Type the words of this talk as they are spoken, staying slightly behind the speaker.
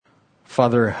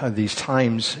Father, these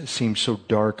times seem so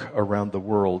dark around the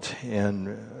world,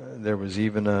 and there was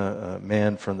even a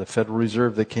man from the Federal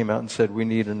Reserve that came out and said we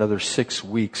need another 6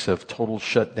 weeks of total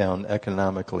shutdown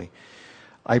economically.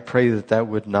 I pray that that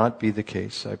would not be the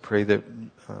case. I pray that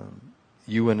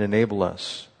you would enable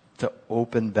us to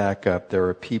open back up. There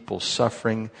are people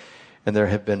suffering, and there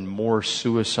have been more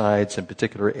suicides in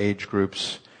particular age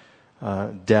groups,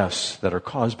 deaths that are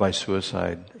caused by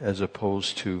suicide as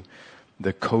opposed to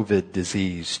the COVID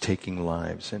disease taking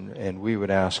lives. And we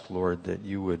would ask, Lord, that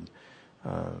you would,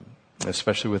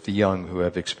 especially with the young who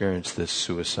have experienced this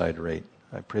suicide rate,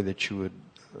 I pray that you would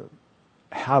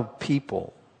have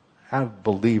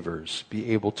believers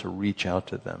be able to reach out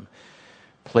to them,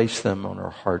 place them on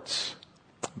our hearts.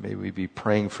 May we be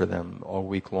praying for them all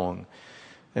week long.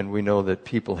 And we know that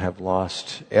people have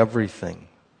lost everything,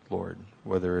 Lord,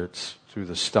 whether it's through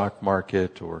the stock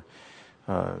market or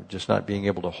just not being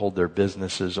able to hold their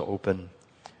businesses open.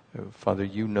 Father,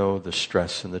 you know the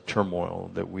stress and the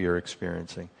turmoil that we are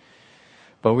experiencing.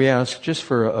 But we ask just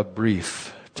for a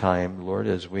brief time, Lord,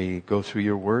 as we go through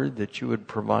your word, that you would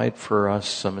provide for us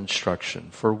some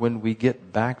instruction for when we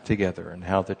get back together and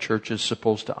how the church is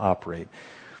supposed to operate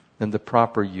and the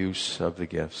proper use of the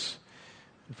gifts.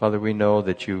 Father, we know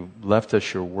that you left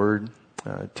us your word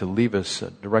to leave us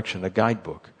a direction, a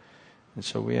guidebook. And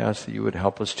so we ask that you would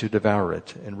help us to devour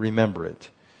it and remember it.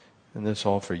 And this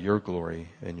all for your glory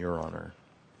and your honor.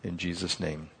 In Jesus'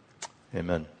 name,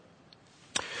 amen.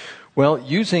 Well,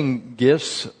 using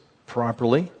gifts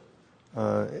properly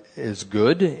is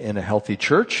good in a healthy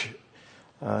church.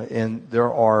 And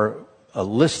there are a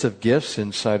list of gifts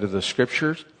inside of the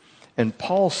scriptures. And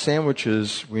Paul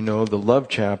sandwiches, we know, the love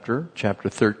chapter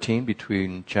 13,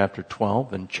 between chapter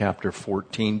 12 and chapter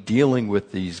 14, dealing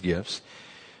with these gifts.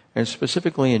 And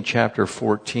specifically in chapter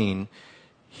 14,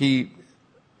 he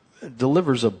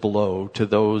delivers a blow to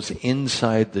those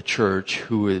inside the church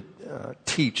who would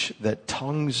teach that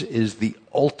tongues is the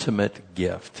ultimate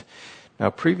gift.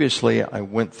 Now, previously I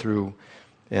went through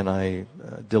and I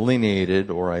delineated,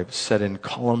 or I've set in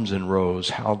columns and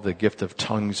rows, how the gift of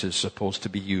tongues is supposed to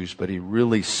be used, but he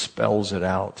really spells it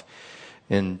out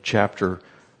in chapter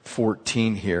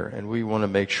 14 here. And we want to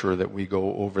make sure that we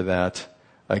go over that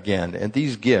again. And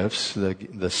these gifts,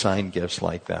 the sign gifts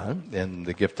like that, and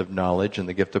the gift of knowledge and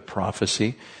the gift of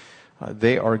prophecy,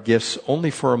 they are gifts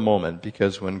only for a moment,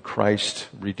 because when Christ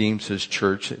redeems his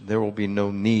church, there will be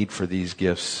no need for these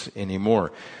gifts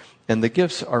anymore. And the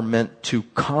gifts are meant to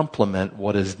complement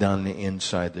what is done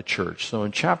inside the church. So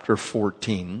in chapter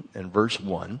 14 and verse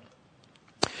 1,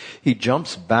 he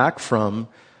jumps back from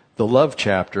the love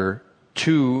chapter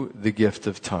to the gift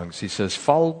of tongues. He says,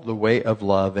 follow the way of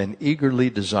love and eagerly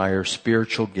desire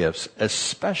spiritual gifts,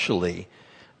 especially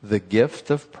the gift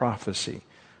of prophecy.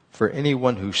 For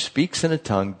anyone who speaks in a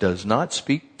tongue does not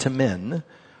speak to men,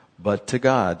 but to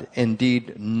God.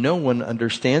 Indeed, no one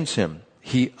understands him.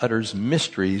 He utters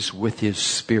mysteries with his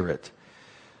spirit.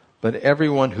 But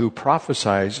everyone who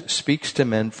prophesies speaks to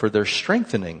men for their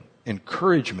strengthening,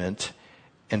 encouragement,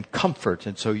 and comfort.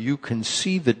 And so you can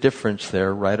see the difference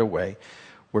there right away,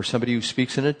 where somebody who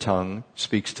speaks in a tongue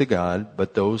speaks to God,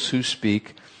 but those who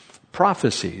speak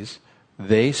prophecies,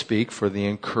 they speak for the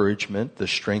encouragement, the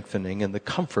strengthening, and the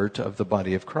comfort of the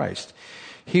body of Christ.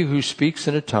 He who speaks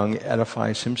in a tongue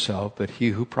edifies himself, but he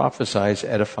who prophesies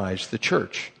edifies the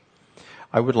church.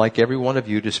 I would like every one of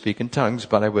you to speak in tongues,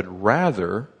 but I would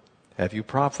rather have you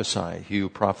prophesy. He who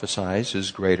prophesies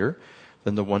is greater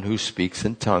than the one who speaks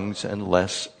in tongues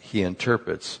unless he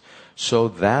interprets, so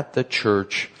that the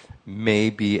church may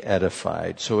be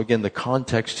edified. So again, the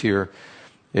context here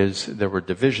is there were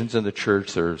divisions in the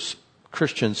church. There's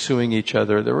Christians suing each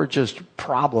other. There were just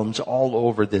problems all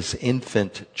over this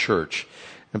infant church.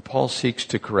 And Paul seeks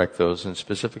to correct those, and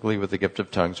specifically with the gift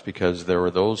of tongues, because there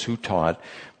were those who taught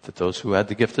that those who had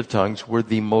the gift of tongues were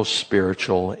the most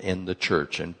spiritual in the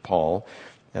church. And Paul,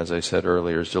 as I said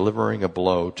earlier, is delivering a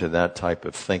blow to that type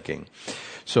of thinking.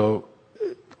 So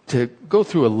to go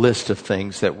through a list of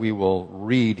things that we will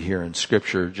read here in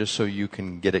Scripture, just so you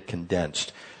can get it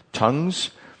condensed.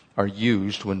 Tongues are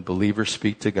used when believers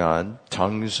speak to God.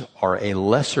 Tongues are a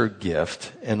lesser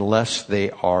gift unless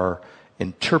they are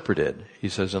interpreted. He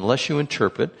says, unless you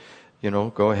interpret,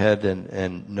 go ahead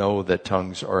and know that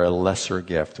tongues are a lesser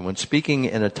gift. When speaking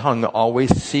in a tongue,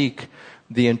 always seek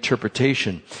the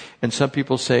interpretation. And some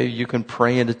people say you can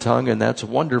pray in a tongue, and that's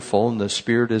wonderful, and the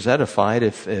Spirit is edified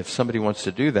if somebody wants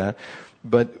to do that.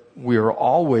 But we are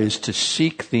always to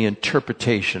seek the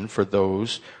interpretation for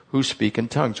those who speak in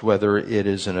tongues, whether it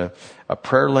is in a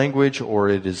prayer language or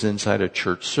it is inside a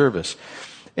church service.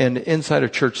 And inside a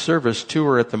church service, 2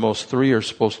 or at the most 3 are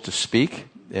supposed to speak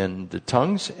in the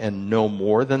tongues and no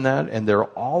more than that. And there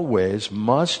always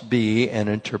must be an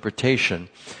interpretation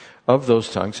of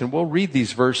those tongues. And we'll read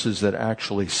these verses that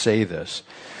actually say this.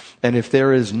 And if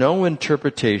there is no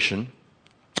interpretation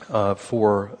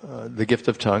for the gift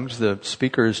of tongues, the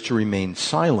speaker is to remain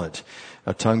silent.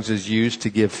 Tongues is used to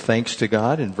give thanks to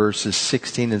God. In verses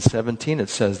 16 and 17, it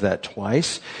says that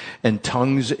twice. And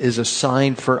tongues is a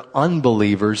sign for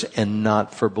unbelievers and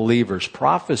not for believers.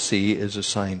 Prophecy is a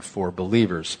sign for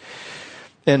believers.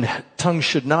 And tongues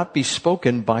should not be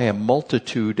spoken by a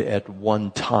multitude at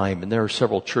one time. And there are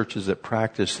several churches that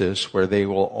practice this where they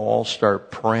will all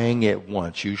start praying at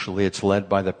once. Usually it's led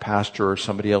by the pastor or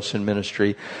somebody else in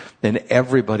ministry. Then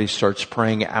everybody starts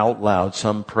praying out loud.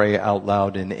 Some pray out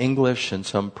loud in English and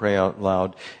some pray out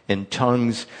loud in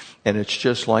tongues. And it's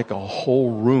just like a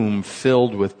whole room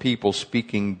filled with people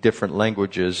speaking different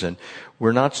languages. And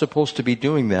we're not supposed to be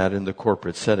doing that in the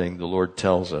corporate setting, the Lord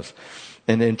tells us.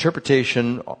 And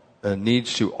interpretation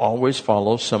needs to always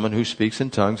follow someone who speaks in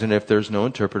tongues. And if there's no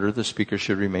interpreter, the speaker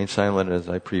should remain silent, as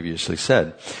I previously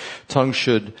said. Tongues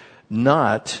should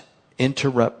not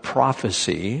interrupt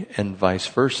prophecy and vice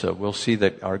versa. We'll see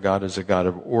that our God is a God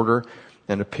of order.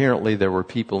 And apparently there were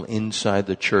people inside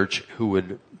the church who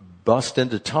would bust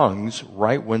into tongues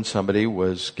right when somebody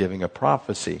was giving a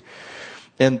prophecy.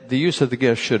 And the use of the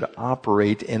gift should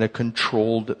operate in a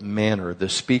controlled manner. The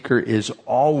speaker is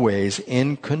always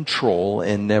in control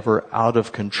and never out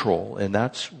of control. And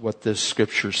that's what this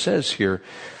scripture says here.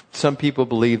 Some people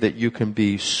believe that you can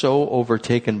be so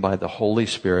overtaken by the Holy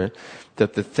Spirit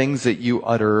that the things that you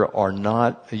utter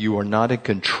you are not in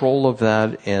control of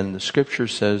that. And the scripture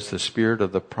says the spirit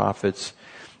of the prophets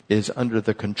is under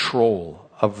the control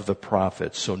of the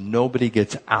prophets. So nobody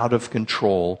gets out of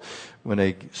control when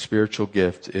a spiritual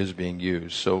gift is being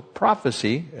used. So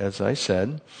prophecy, as I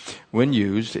said, when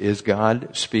used, is God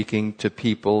speaking to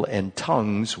people, and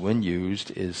tongues, when used,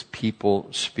 is people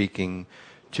speaking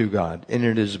to God. And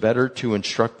it is better to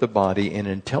instruct the body in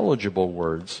intelligible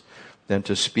words than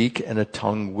to speak in a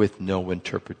tongue with no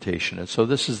interpretation. And so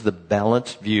this is the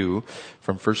balanced view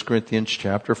from 1 Corinthians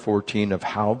chapter 14 of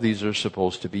how these are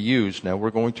supposed to be used. Now we're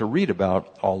going to read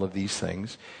about all of these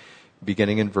things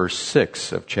beginning in verse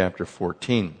 6 of chapter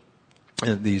 14.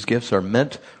 And these gifts are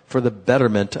meant for the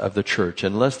betterment of the church.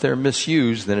 Unless they're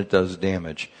misused, then it does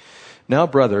damage. Now,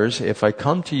 brothers, if I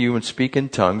come to you and speak in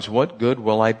tongues, what good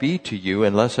will I be to you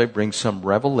unless I bring some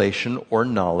revelation or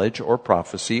knowledge or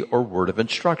prophecy or word of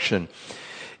instruction?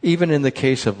 Even in the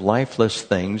case of lifeless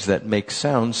things that make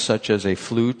sounds such as a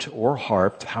flute or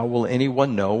harp, how will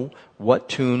anyone know what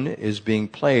tune is being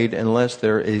played unless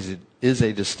there is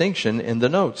a distinction in the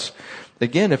notes?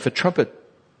 Again, if a trumpet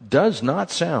does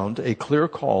not sound a clear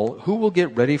call, who will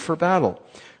get ready for battle?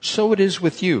 So it is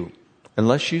with you.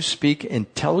 Unless you speak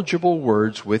intelligible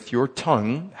words with your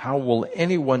tongue, how will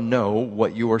anyone know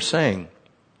what you are saying?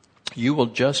 You will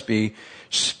just be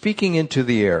speaking into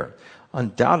the air.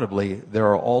 Undoubtedly, there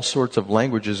are all sorts of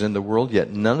languages in the world,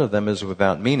 yet none of them is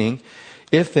without meaning.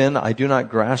 If then I do not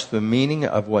grasp the meaning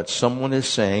of what someone is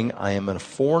saying, I am a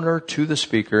foreigner to the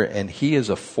speaker, and he is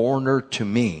a foreigner to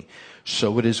me.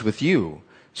 So it is with you.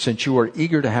 Since you are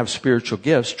eager to have spiritual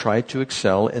gifts, try to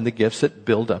excel in the gifts that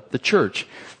build up the church.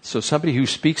 So somebody who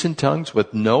speaks in tongues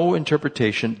with no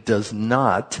interpretation does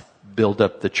not build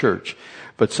up the church.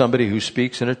 But somebody who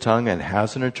speaks in a tongue and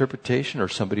has an interpretation, or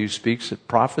somebody who speaks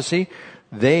prophecy,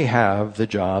 they have the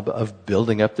job of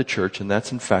building up the church, and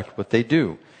that's in fact what they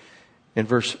do. In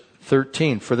verse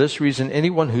 13, for this reason,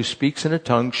 anyone who speaks in a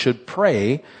tongue should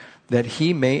pray that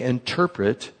he may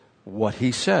interpret what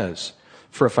he says.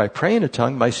 For if I pray in a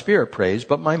tongue, my spirit prays,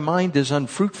 but my mind is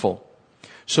unfruitful.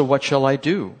 So what shall I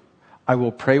do? I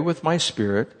will pray with my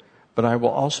spirit, but I will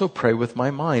also pray with my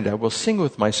mind. I will sing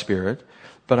with my spirit,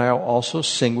 but I will also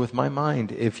sing with my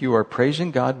mind. If you are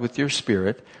praising God with your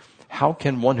spirit, how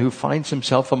can one who finds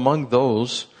himself among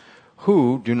those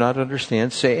who do not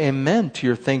understand say amen to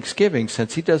your thanksgiving,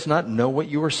 since he does not know what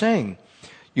you are saying?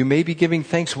 You may be giving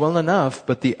thanks well enough,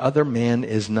 but the other man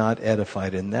is not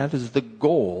edified. And that is the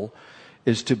goal,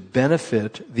 is to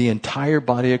benefit the entire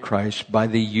body of Christ by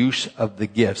the use of the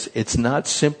gifts. It's not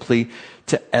simply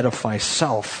to edify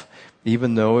self,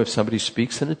 even though if somebody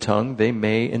speaks in a tongue, they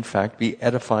may in fact be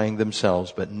edifying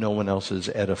themselves, but no one else is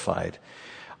edified.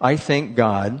 I thank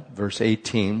God, verse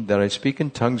 18, that I speak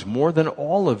in tongues more than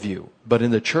all of you, but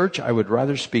in the church I would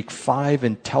rather speak 5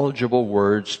 intelligible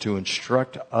words to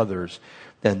instruct others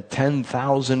than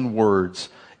 10,000 words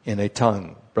in a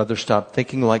tongue. Brother, stop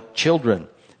thinking like children.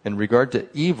 In regard to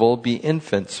evil, be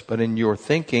infants, but in your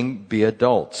thinking, be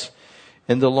adults.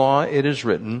 In the law it is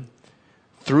written,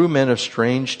 through men of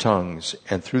strange tongues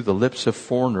and through the lips of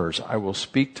foreigners I will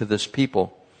speak to this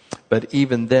people. But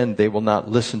even then they will not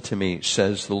listen to me,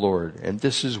 says the Lord. And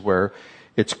this is where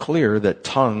it's clear that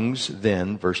tongues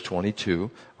then, verse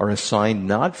 22, are a sign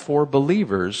not for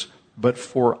believers, but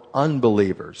for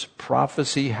unbelievers.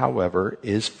 Prophecy, however,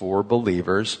 is for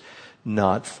believers,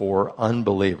 not for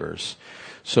unbelievers.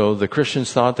 So the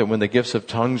Christians thought that when the gifts of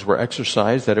tongues were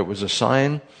exercised, that it was a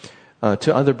sign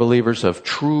to other believers of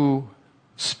true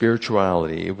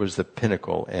spirituality. It was the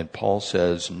pinnacle. And Paul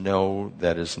says, no,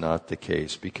 that is not the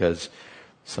case, because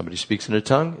somebody speaks in a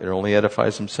tongue, it only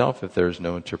edifies himself if there is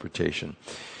no interpretation.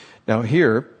 Now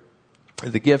here,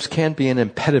 the gifts can be an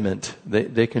impediment.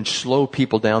 They can slow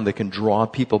people down. They can draw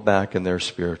people back in their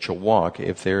spiritual walk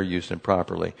if they're used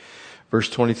improperly. Verse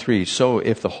 23, so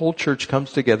if the whole church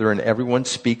comes together and everyone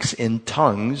speaks in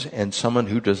tongues, and someone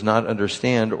who does not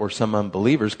understand or some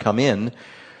unbelievers come in,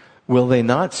 will they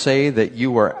not say that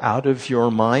you are out of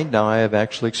your mind? Now, I have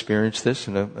actually experienced this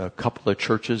in a couple of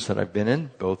churches that I've been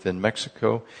in, both in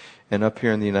Mexico and up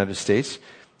here in the United States.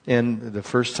 And the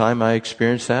first time I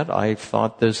experienced that, I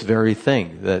thought this very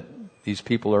thing, that these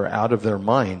people are out of their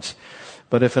minds.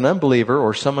 But if an unbeliever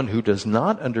or someone who does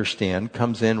not understand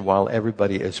comes in while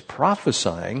everybody is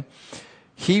prophesying,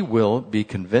 he will be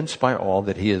convinced by all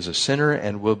that he is a sinner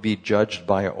and will be judged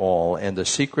by all, and the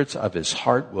secrets of his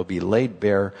heart will be laid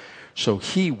bare. So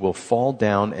he will fall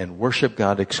down and worship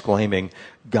God, exclaiming,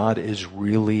 God is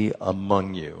really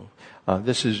among you.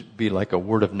 This is be like a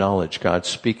word of knowledge. God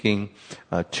speaking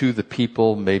to the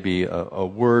people, maybe a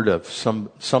word of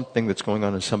something that's going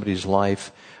on in somebody's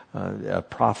life. A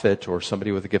prophet or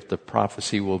somebody with a gift of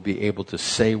prophecy will be able to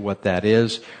say what that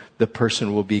is. The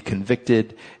person will be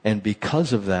convicted, and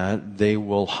because of that, they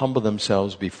will humble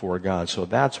themselves before God. So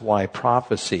that's why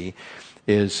prophecy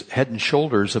is head and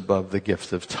shoulders above the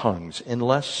gift of tongues,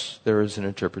 unless there is an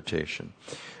interpretation.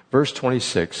 Verse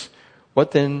 26,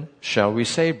 what then shall we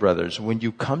say, brothers? When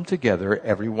you come together,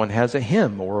 everyone has a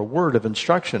hymn or a word of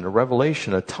instruction, a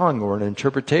revelation, a tongue, or an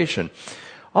interpretation.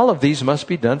 All of these must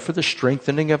be done for the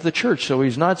strengthening of the church. So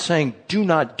he's not saying do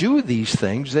not do these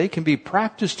things. They can be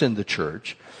practiced in the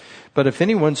church. But if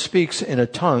anyone speaks in a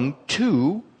tongue,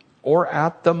 2 or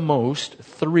at the most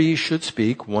 3 should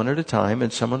speak, one at a time,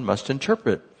 and someone must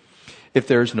interpret. If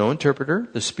there is no interpreter,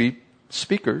 the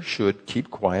speaker should keep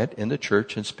quiet in the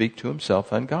church and speak to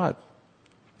himself and God.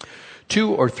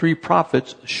 2 or 3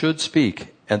 prophets should speak,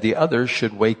 and the others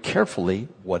should weigh carefully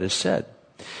what is said.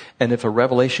 And if a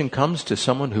revelation comes to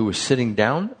someone who is sitting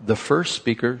down, the first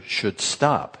speaker should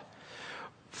stop.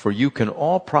 For you can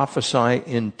all prophesy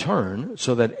in turn,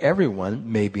 so that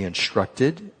everyone may be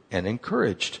instructed and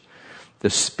encouraged. The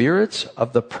spirits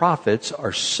of the prophets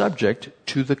are subject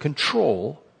to the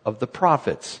control of the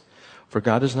prophets. For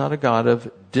God is not a God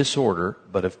of disorder,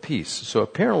 but of peace. So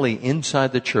apparently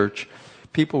inside the church,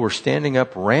 people were standing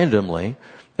up randomly,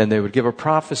 and they would give a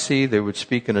prophecy, they would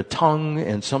speak in a tongue,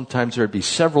 and sometimes there would be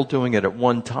several doing it at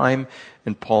one time.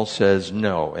 And Paul says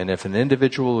no. And if an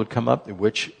individual would come up,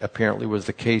 which apparently was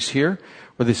the case here,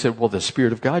 where they said, well, the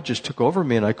Spirit of God just took over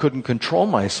me and I couldn't control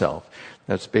myself.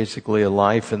 That's basically a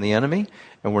lie from the enemy,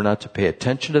 and we're not to pay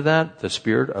attention to that. The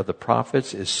spirit of the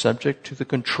prophets is subject to the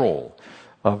control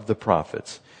of the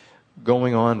prophets.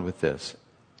 Going on with this.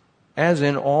 As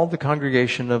in all the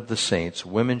congregation of the saints,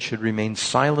 women should remain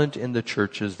silent in the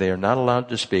churches. They are not allowed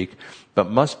to speak, but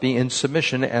must be in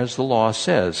submission as the law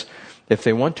says. If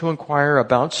they want to inquire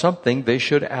about something, they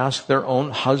should ask their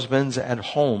own husbands at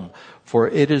home, for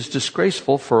it is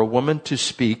disgraceful for a woman to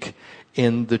speak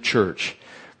in the church.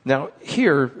 Now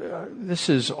here, this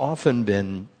has often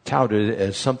been touted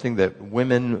as something that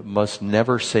women must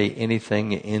never say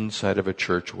anything inside of a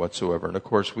church whatsoever. And of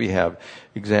course, we have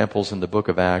examples in the book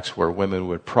of Acts where women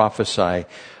would prophesy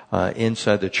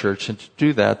inside the church, and to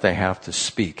do that, they have to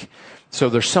speak. So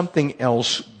there's something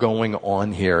else going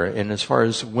on here. And as far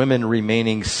as women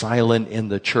remaining silent in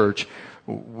the church,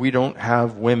 we don't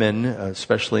have women,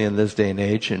 especially in this day and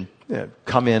age, and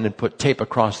come in and put tape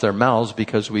across their mouths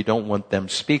because we don't want them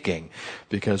speaking.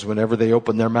 Because whenever they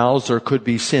open their mouths, there could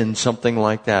be sin, something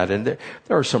like that. And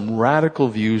there are some radical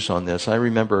views on this. I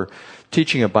remember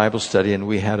teaching a Bible study, and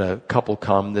we had a couple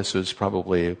come. This was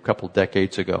probably a couple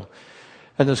decades ago.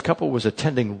 And this couple was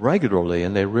attending regularly,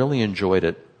 and they really enjoyed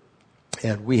it.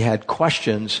 And we had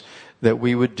questions that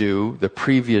we would do the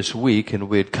previous week, and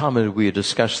we'd come and we'd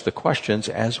discuss the questions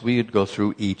as we would go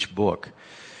through each book.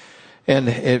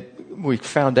 And we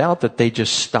found out that they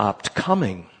just stopped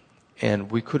coming,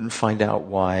 and we couldn't find out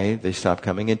why they stopped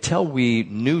coming until we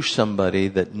knew somebody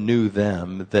that knew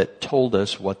them that told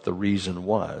us what the reason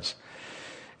was.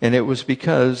 And it was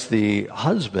because the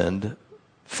husband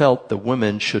felt the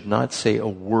women should not say a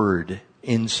word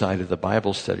inside of the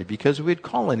Bible study, because we'd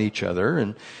call on each other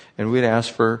and we'd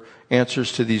ask for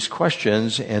answers to these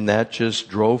questions, and that just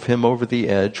drove him over the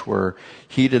edge where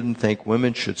he didn't think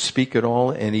women should speak at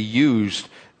all, and he used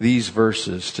these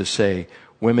verses to say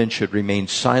women should remain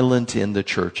silent in the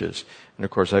churches. And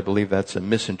of course, I believe that's a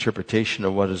misinterpretation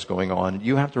of what is going on.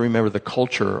 You have to remember the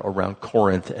culture around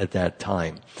Corinth at that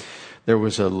time. There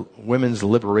was a women's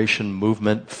liberation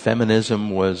movement. Feminism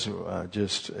was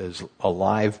just as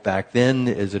alive back then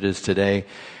as it is today.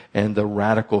 And the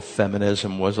radical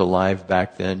feminism was alive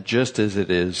back then, just as it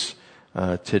is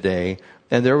today.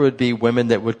 And there would be women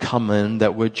that would come in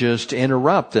that would just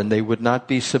interrupt, and they would not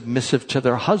be submissive to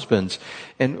their husbands.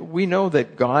 And we know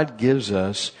that God gives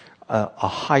us a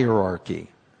hierarchy.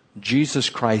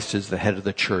 Jesus Christ is the head of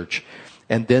the church.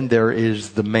 And then there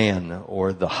is the man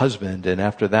or the husband, and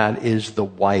after that is the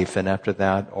wife, and after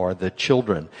that are the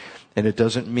children. And it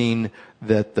doesn't mean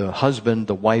that the husband,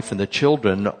 the wife, and the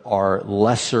children are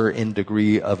lesser in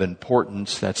degree of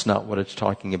importance. That's not what it's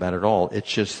talking about at all. It's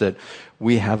just that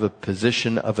we have a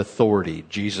position of authority.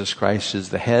 Jesus Christ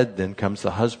is the head, then comes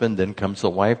the husband, then comes the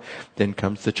wife, then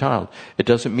comes the child. It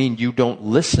doesn't mean you don't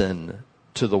listen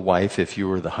to the wife if you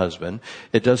were the husband.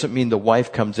 It doesn't mean the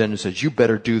wife comes in and says, you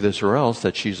better do this or else,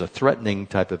 that she's a threatening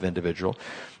type of individual.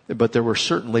 But there were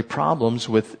certainly problems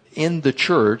within the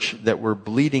church that were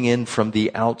bleeding in from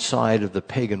the outside of the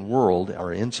pagan world,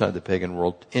 or inside the pagan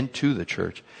world, into the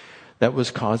church, that was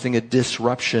causing a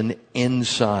disruption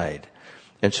inside.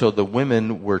 And so the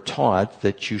women were taught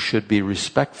that you should be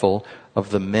respectful of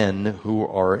the men who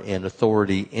are in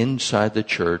authority inside the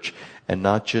church, and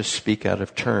not just speak out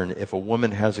of turn. If a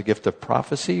woman has a gift of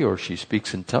prophecy, or she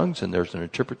speaks in tongues and there's an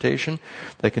interpretation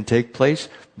that can take place,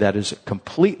 that is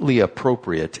completely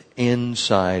appropriate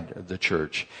inside the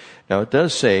church. Now, it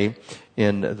does say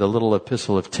in the little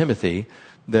epistle of Timothy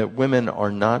that women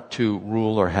are not to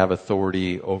rule or have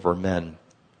authority over men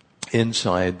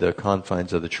inside the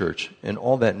confines of the church. And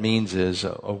all that means is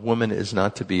a woman is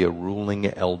not to be a ruling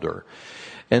elder.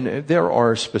 And there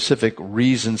are specific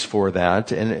reasons for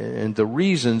that, and the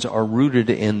reasons are rooted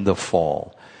in the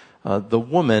fall. The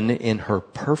woman in her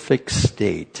perfect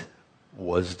state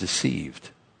was deceived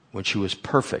when she was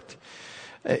perfect.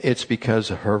 It's because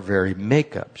of her very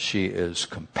makeup. She is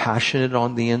compassionate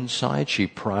on the inside. She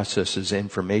processes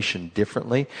information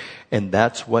differently, and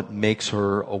that's what makes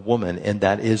her a woman, and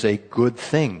that is a good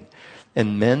thing.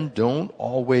 And men don't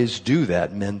always do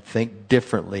that. Men think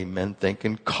differently. Men think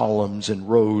in columns and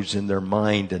rows in their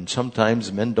mind. And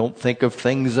sometimes men don't think of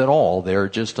things at all. They're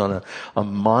just on a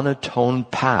monotone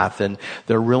path, and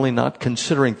they're really not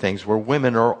considering things, where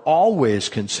women are always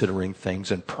considering things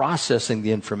and processing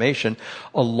the information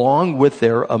along with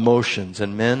their emotions.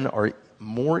 And men are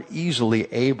more easily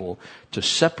able to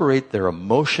separate their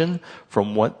emotion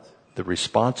from what the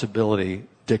responsibility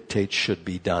dictates should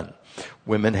be done.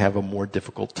 Women have a more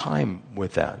difficult time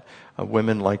with that.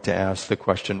 Women like to ask the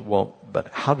question, well, but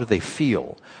how do they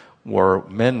feel? Where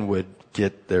men would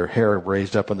get their hair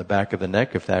raised up on the back of the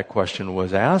neck if that question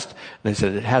was asked. And they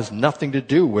said, it has nothing to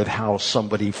do with how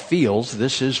somebody feels.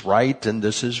 This is right and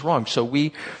this is wrong. So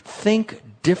we think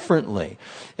differently.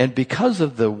 And because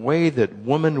of the way that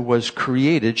woman was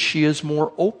created, she is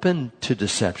more open to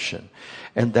deception.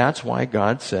 And that's why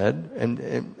God said,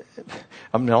 and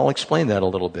I'll explain that a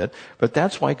little bit, but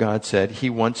that's why God said He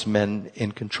wants men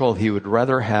in control. He would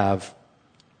rather have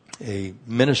a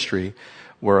ministry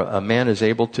where a man is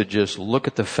able to just look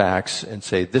at the facts and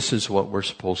say, this is what we're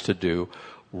supposed to do,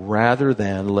 rather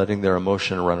than letting their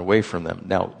emotion run away from them.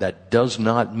 Now, that does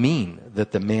not mean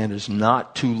that the man is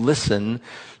not to listen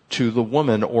to the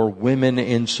woman or women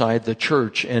inside the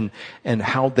church and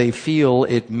how they feel.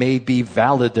 It may be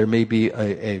valid. There may be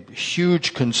a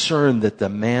huge concern that the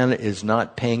man is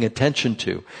not paying attention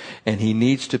to, and he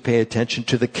needs to pay attention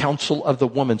to the counsel of the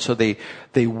woman. So they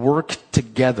work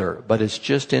together, but it's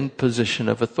just in position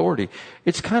of authority.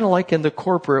 It's kind of like in the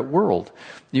corporate world.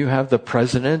 You have the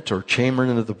president or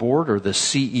chairman of the board or the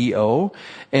CEO,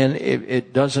 and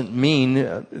it doesn't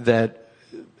mean that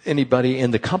anybody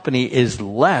in the company is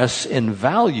less in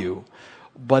value,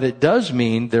 but it does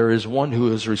mean there is one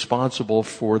who is responsible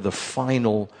for the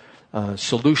final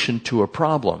solution to a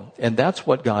problem. And that's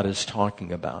what God is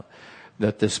talking about.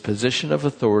 That this position of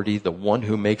authority, the one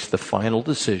who makes the final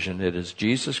decision, it is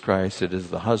Jesus Christ, it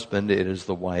is the husband, it is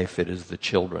the wife, it is the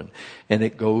children. And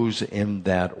it goes in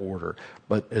that order.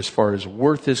 But as far as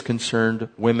worth is concerned,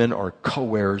 women are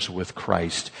co-heirs with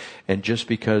Christ. And just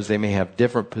because they may have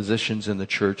different positions in the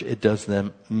church, it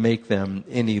doesn't make them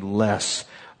any less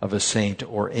of a saint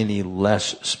or any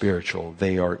less spiritual.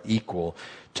 They are equal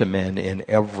to men in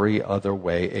every other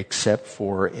way except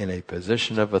for in a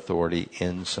position of authority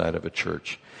inside of a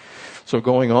church. So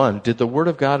going on, did the Word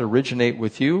of God originate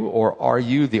with you, or are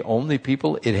you the only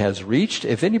people it has reached?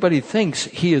 If anybody thinks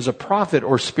he is a prophet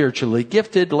or spiritually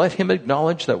gifted, let him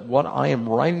acknowledge that what I am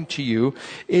writing to you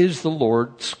is the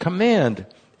Lord's command.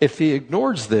 If he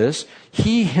ignores this,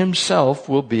 he himself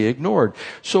will be ignored.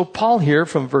 So Paul here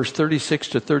from verse 36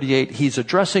 to 38, he's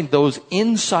addressing those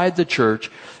inside the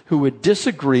church who would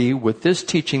disagree with this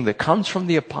teaching that comes from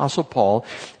the Apostle Paul,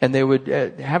 and they would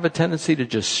have a tendency to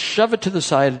just shove it to the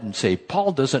side and say,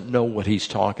 Paul doesn't know what he's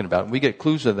talking about. And we get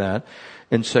clues of that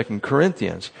in 2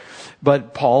 Corinthians.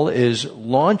 But Paul is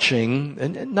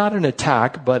launching, not an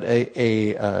attack, but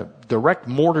a direct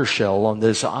mortar shell on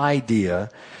this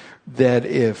idea that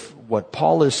if what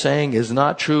Paul is saying is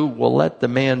not true, well, let the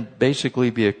man basically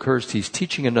be accursed. He's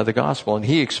teaching another gospel. And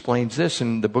he explains this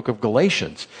in the book of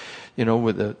Galatians,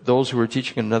 with those who are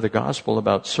teaching another gospel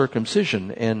about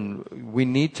circumcision. And we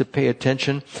need to pay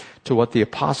attention to what the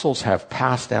apostles have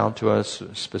passed down to us,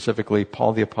 specifically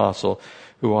Paul the apostle,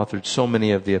 who authored so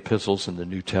many of the epistles in the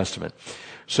New Testament.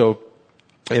 So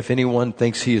if anyone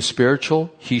thinks he is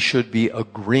spiritual, he should be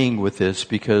agreeing with this,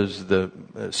 because the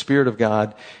Spirit of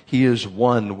God, he is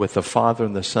one with the Father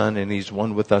and the Son, and he's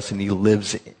one with us, and he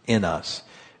lives in us.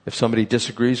 If somebody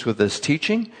disagrees with this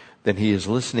teaching, then he is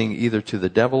listening either to the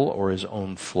devil or his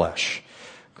own flesh.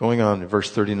 Going on to verse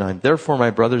 39, therefore,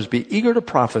 my brothers, be eager to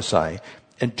prophesy,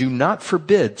 and do not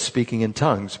forbid speaking in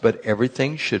tongues, but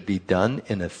everything should be done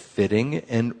in a fitting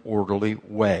and orderly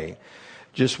way.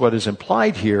 Just what is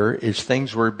implied here is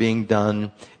things were being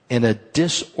done in a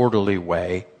disorderly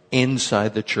way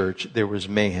inside the church. There was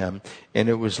mayhem, and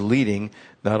it was leading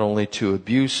not only to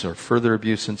abuse or further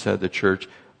abuse inside the church,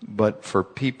 but for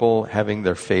people having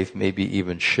their faith maybe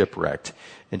even shipwrecked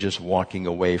and just walking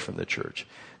away from the church.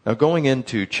 Now going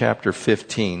into chapter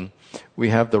 15, we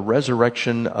have the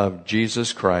resurrection of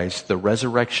Jesus Christ, the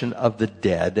resurrection of the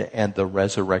dead, and the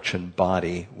resurrection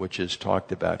body, which is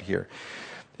talked about here.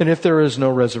 And if there is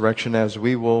no resurrection, as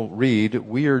we will read,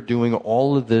 we are doing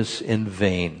all of this in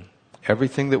vain.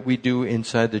 Everything that we do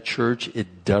inside the church,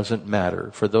 it doesn't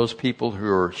matter. For those people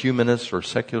who are humanists or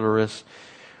secularists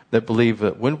that believe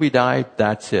that when we die,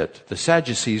 that's it. The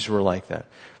Sadducees were like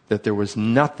that there was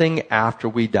nothing after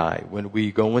we die. When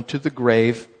we go into the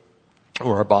grave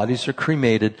or our bodies are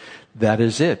cremated, that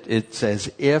is it. It's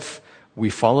as if we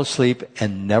fall asleep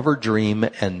and never dream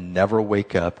and never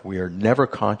wake up. We are never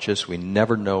conscious. We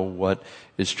never know what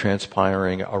is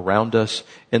transpiring around us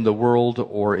in the world,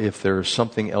 or if there's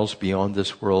something else beyond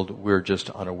this world, we're just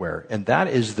unaware. And that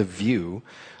is the view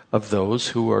of those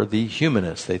who are the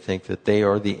humanists. They think that they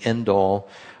are the end all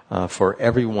for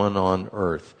everyone on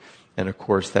earth. And of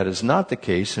course, that is not the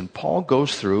case. And Paul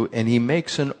goes through and he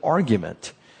makes an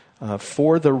argument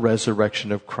for the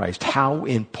resurrection of Christ, how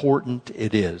important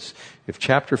it is. If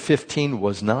chapter 15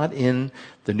 was not in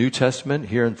the New Testament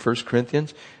here in 1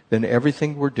 Corinthians, then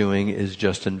everything we're doing is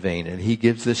just in vain. And he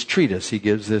gives this treatise, he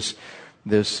gives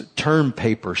this term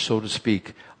paper, so to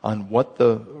speak, on what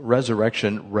the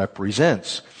resurrection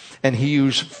represents. And he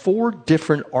used 4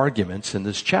 different arguments in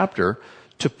this chapter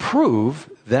to prove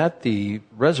that the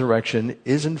resurrection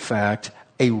is in fact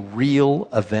a real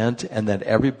event, and that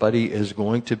everybody is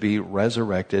going to be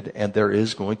resurrected, and there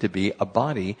is going to be a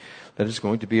body that is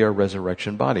going to be a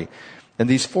resurrection body. And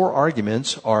these 4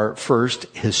 arguments are, first,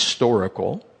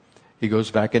 historical. He goes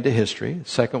back into history.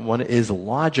 Second one is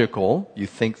logical. You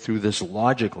think through this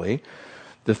logically.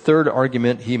 The third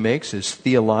argument he makes is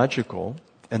theological.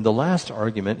 And the last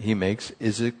argument he makes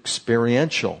is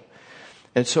experiential.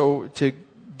 And so to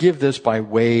give this by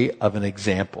way of an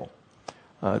example,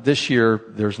 this year,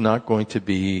 there's not going to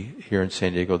be, here in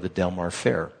San Diego, the Del Mar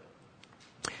Fair.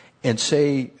 And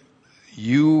say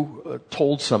you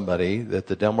told somebody that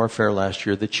the Del Mar Fair last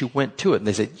year that you went to it, and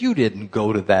they said, you didn't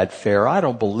go to that fair. I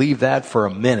don't believe that for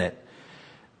a minute.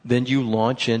 Then you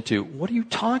launch into, what are you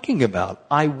talking about?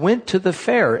 I went to the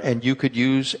fair, and you could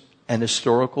use an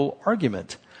historical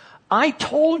argument. I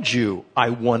told you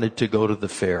I wanted to go to the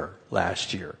fair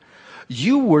last year.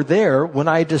 You were there when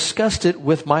I discussed it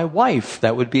with my wife.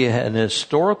 That would be an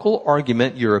historical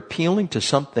argument. You're appealing to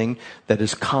something that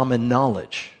is common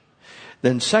knowledge.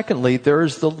 Then secondly, there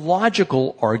is the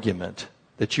logical argument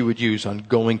that you would use on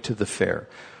going to the fair.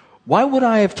 Why would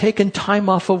I have taken time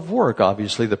off of work?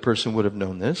 Obviously, the person would have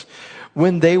known this.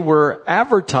 When they were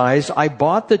advertised, I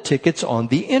bought the tickets on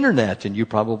the internet, and you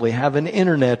probably have an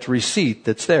internet receipt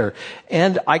that's there.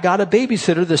 And I got a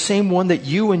babysitter, the same one that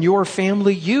you and your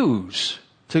family use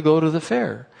to go to the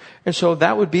fair. And so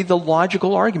that would be the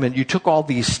logical argument. You took all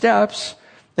these steps,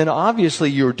 and obviously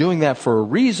you're doing that for a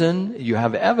reason. You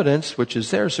have evidence, which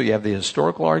is there. So you have the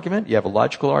historical argument, you have a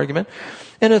logical argument,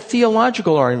 and a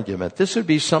theological argument. This would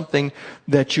be something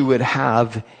that you would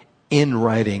have in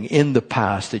writing, in the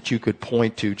past, that you could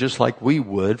point to, just like we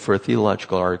would for a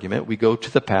theological argument. We go to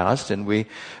the past and we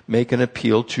make an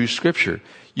appeal to Scripture.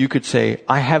 You could say,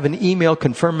 I have an email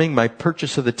confirming my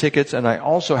purchase of the tickets, and I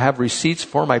also have receipts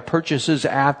for my purchases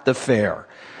at the fair.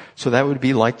 So that would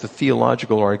be like the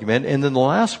theological argument. And then the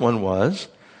last one was,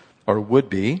 or would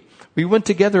be, we went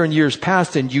together in years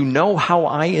past and you know how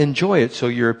I enjoy it. So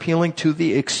you're appealing to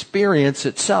the experience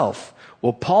itself.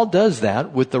 Well, Paul does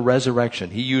that with the resurrection.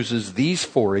 He uses these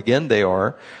four. Again, they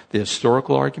are the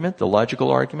historical argument, the logical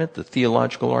argument, the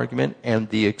theological argument, and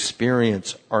the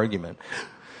experience argument.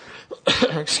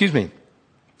 Excuse me.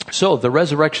 So the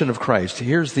resurrection of Christ.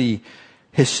 Here's the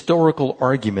historical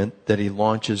argument that he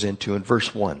launches into in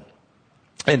verse 1.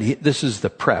 And this is the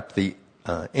prep, the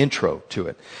intro to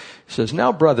it. He says,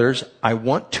 now, brothers, I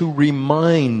want to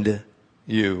remind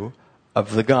you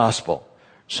of the gospel.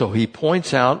 So he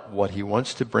points out what he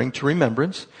wants to bring to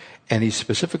remembrance, and he's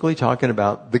specifically talking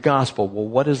about the gospel. Well,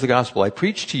 what is the gospel? I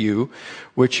preached to you,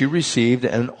 which you received,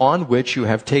 and on which you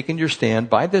have taken your stand.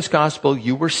 By this gospel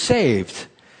you were saved.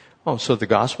 Oh, so the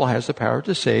gospel has the power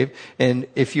to save, and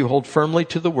if you hold firmly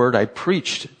to the word I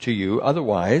preached to you,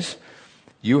 otherwise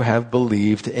you have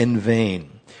believed in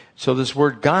vain. So this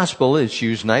word gospel is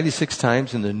used 96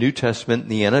 times in the New Testament in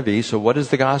the NIV. So what is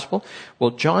the gospel?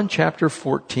 Well, John chapter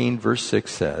 14 verse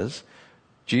 6 says,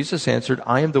 Jesus answered,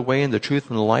 I am the way and the truth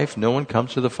and the life. No one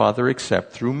comes to the Father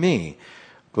except through me.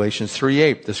 Galatians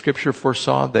 3:8, the scripture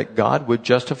foresaw that God would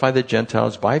justify the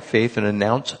Gentiles by faith and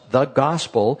announce the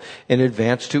gospel in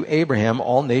advance to Abraham.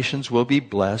 All nations will be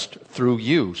blessed through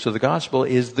you. So the gospel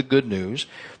is the good news.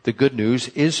 The good news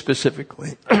is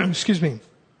specifically,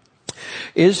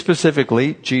 is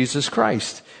specifically Jesus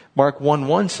Christ. Mark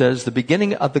 1:1 says, the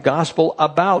beginning of the gospel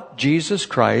about Jesus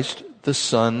Christ, the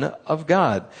Son of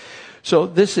God. So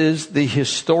this is the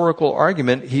historical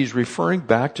argument. He's referring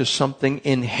back to something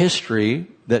in history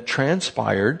that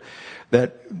transpired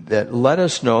that let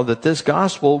us know that this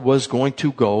gospel was going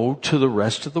to go to the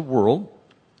rest of the world,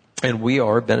 and we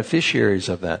are beneficiaries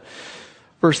of that.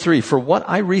 Verse 3, for what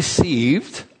I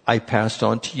received, I passed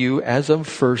on to you as of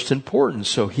first importance.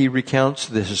 So he recounts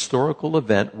the historical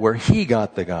event where he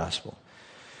got the gospel.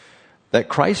 That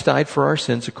Christ died for our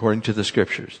sins according to the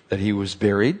Scriptures. That he was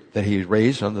buried. That he was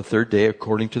raised on the third day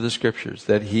according to the Scriptures.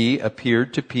 That he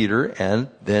appeared to Peter and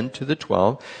then to the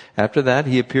 12. After that,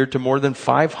 he appeared to more than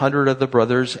 500 of the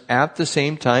brothers at the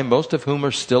same time, most of whom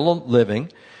are still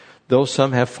living, though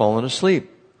some have fallen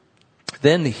asleep.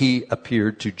 Then he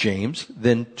appeared to James,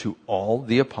 then to all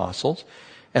the apostles.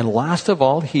 And last of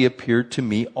all, he appeared to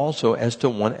me also as to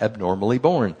one abnormally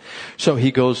born. So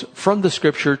he goes from the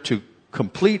Scripture to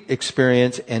complete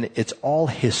experience, and it's all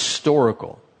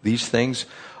historical. These things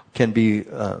can be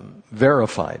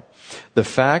verified. The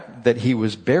fact that he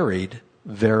was buried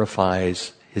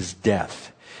verifies his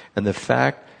death. And the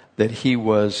fact that he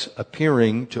was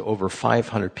appearing to over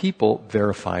 500 people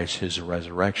verifies his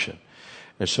resurrection.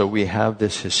 And so we have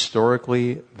this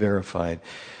historically verified.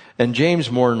 And James,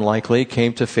 more than likely,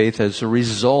 came to faith as a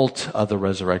result of the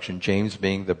resurrection. James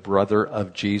being the brother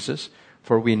of Jesus.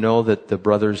 For we know that the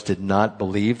brothers did not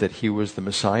believe that he was the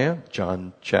Messiah.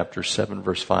 John chapter 7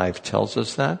 verse 5 tells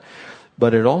us that.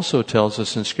 But it also tells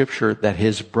us in Scripture that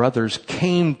his brothers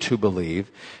came to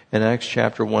believe. In Acts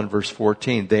chapter 1 verse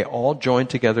 14, they all joined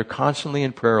together constantly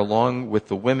in prayer along with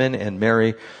the women and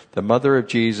Mary, the mother of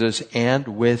Jesus, and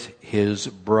with his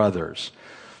brothers.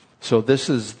 So this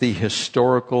is the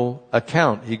historical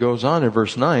account. He goes on in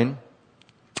verse 9,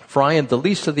 for I am the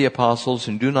least of the apostles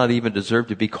and do not even deserve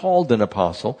to be called an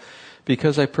apostle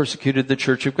because I persecuted the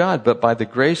church of God. But by the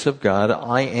grace of God,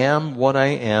 I am what I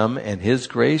am, and his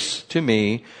grace to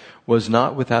me was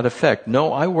not without effect.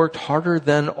 No, I worked harder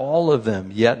than all of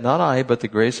them, yet not I, but the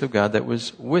grace of God that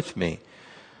was with me.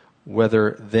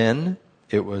 Whether then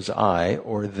it was I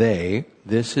or they,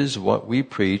 this is what we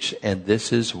preach, and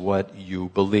this is what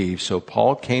you believe. So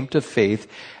Paul came to faith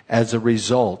as a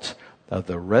result of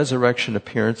the resurrection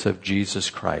appearance of Jesus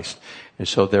Christ. And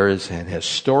so there is an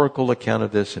historical account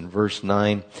of this in verse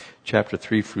 9, chapter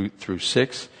 3 through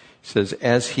 6. It says,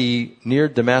 as he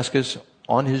neared Damascus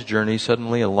on his journey,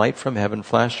 suddenly a light from heaven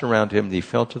flashed around him, and he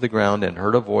fell to the ground and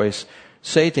heard a voice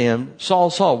say to him, Saul,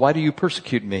 Saul, why do you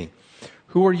persecute me?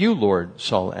 Who are you, Lord?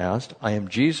 Saul asked. I am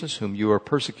Jesus whom you are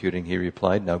persecuting, he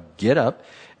replied. Now get up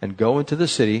and go into the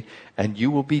city, and you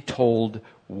will be told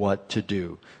what to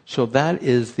do. So that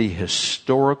is the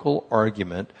historical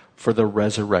argument for the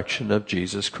resurrection of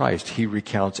Jesus Christ. He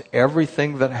recounts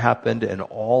everything that happened and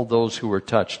all those who were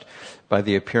touched by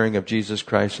the appearing of Jesus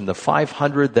Christ. And the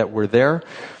 500 that were there,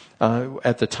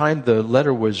 at the time the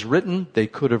letter was written, they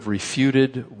could have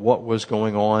refuted what was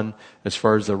going on as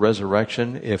far as the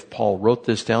resurrection. If Paul wrote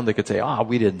this down, they could say,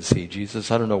 we didn't see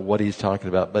Jesus. I don't know what he's talking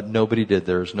about. But nobody did.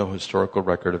 There's no historical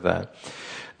record of that.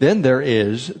 Then there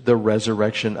is the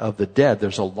resurrection of the dead.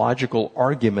 There's a logical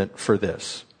argument for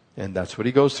this. And that's what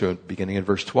he goes through, beginning in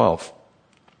verse 12.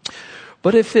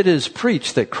 But if it is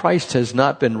preached that Christ has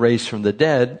not been raised from the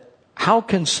dead, how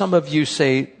can some of you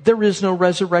say there is no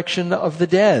resurrection of the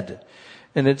dead?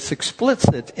 And it's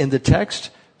explicit in the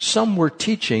text. Some were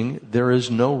teaching there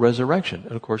is no resurrection.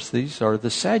 And of course, these are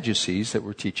the Sadducees that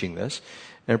were teaching this,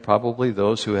 and probably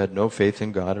those who had no faith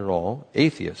in God at all,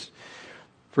 atheists.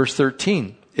 Verse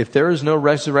 13. If there is no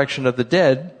resurrection of the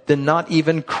dead, then not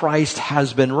even Christ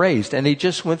has been raised. And he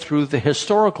just went through the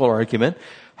historical argument,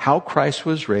 how Christ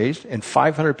was raised, and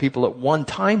 500 people at one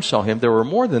time saw him. There were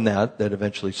more than that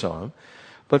eventually saw him.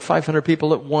 But 500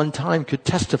 people at one time could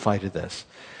testify to this.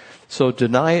 So to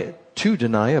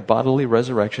deny a bodily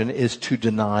resurrection is to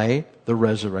deny the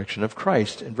resurrection of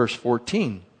Christ. In verse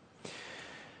 14.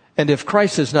 And if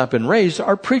Christ has not been raised,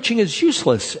 our preaching is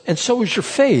useless, and so is your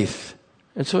faith.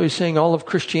 And so he's saying all of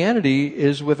Christianity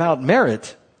is without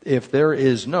merit if there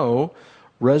is no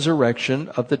resurrection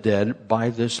of the dead by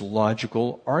this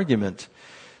logical argument.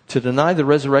 To deny the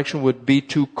resurrection would be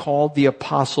to call the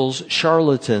apostles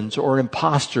charlatans or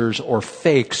imposters or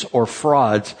fakes or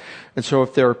frauds. And so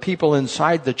if there are people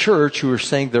inside the church who are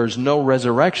saying there's no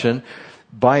resurrection,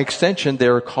 by extension,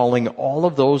 they're calling all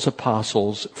of those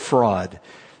apostles frauds.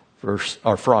 Verse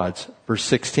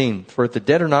 16, for if the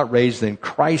dead are not raised, then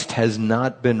Christ has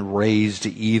not been raised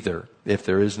either, if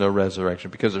there is no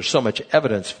resurrection, because there's so much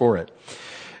evidence for it.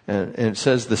 And it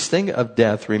says, the sting of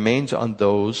death remains on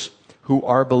those who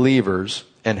are believers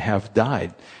and have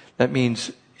died. That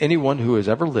means anyone who has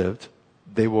ever lived,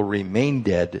 they will remain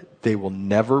dead. They will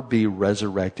never be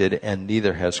resurrected, and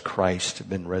neither has Christ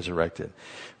been resurrected.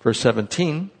 Verse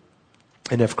 17,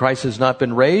 and if Christ has not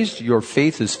been raised, your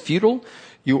faith is futile.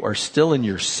 You are still in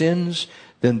your sins,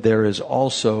 then those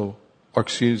also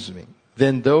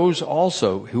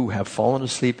who have fallen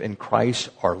asleep in Christ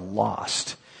are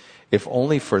lost. If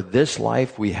only for this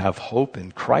life we have hope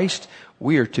in Christ,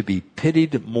 we are to be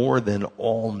pitied more than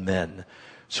all men.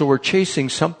 So we're chasing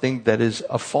something that is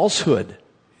a falsehood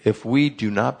if we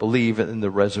do not believe in the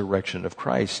resurrection of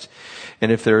Christ.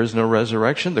 And if there is no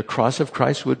resurrection, the cross of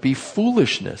Christ would be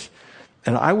foolishness.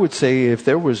 And I would say if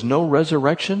there was no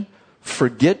resurrection,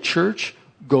 forget church.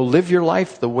 Go live your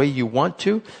life the way you want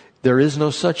to. There is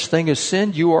no such thing as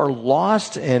sin. You are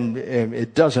lost, and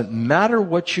it doesn't matter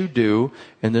what you do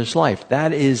in this life.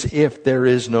 That is if there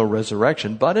is no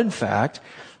resurrection. But in fact,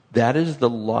 that is the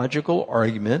logical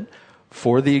argument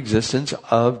for the existence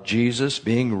of Jesus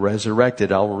being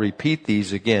resurrected. I'll repeat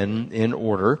these again in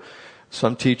order.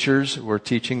 Some teachers were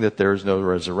teaching that there is no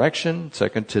resurrection.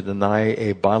 Second, to deny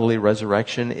a bodily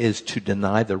resurrection is to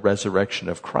deny the resurrection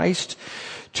of Christ.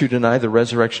 To deny the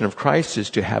resurrection of Christ is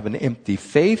to have an empty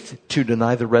faith. To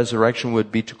deny the resurrection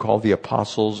would be to call the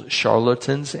apostles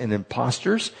charlatans and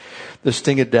imposters. The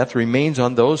sting of death remains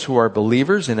on those who are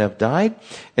believers and have died.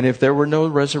 And if there were no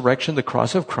resurrection, the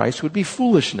cross of Christ would be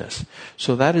foolishness.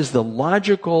 So that is the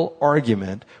logical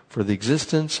argument for the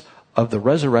existence of the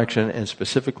resurrection, and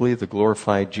specifically the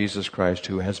glorified Jesus Christ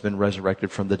who has been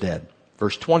resurrected from the dead.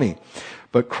 Verse 20,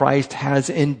 but Christ has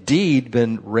indeed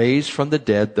been raised from the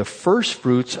dead, the first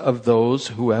fruits of those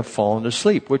who have fallen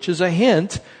asleep, which is a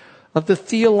hint of the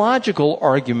theological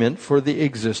argument for the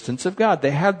existence of God.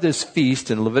 They had this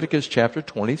feast in Leviticus chapter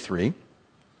 23.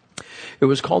 It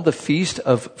was called the Feast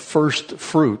of First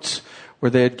Fruits,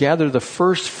 where they had gathered the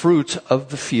first fruits of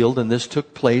the field, and this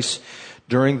took place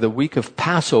during the week of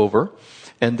Passover,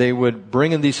 and they would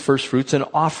bring in these first fruits and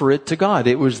offer it to God.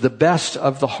 It was the best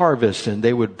of the harvest, and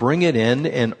they would bring it in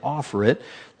and offer it,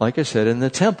 like I said, in the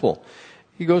temple.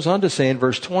 He goes on to say in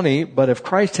verse 20, but if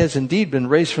Christ has indeed been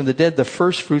raised from the dead, the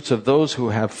first fruits of those who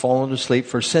have fallen asleep,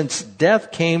 for since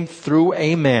death came through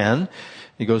a man,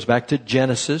 he goes back to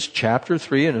Genesis chapter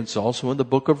 3, and it's also in the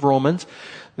book of Romans,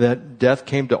 that death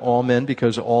came to all men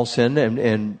because all sinned,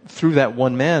 and through that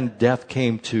one man, death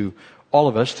came to all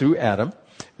of us through Adam.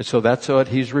 And so that's what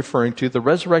he's referring to. The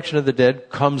resurrection of the dead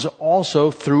comes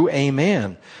also through a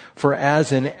man. For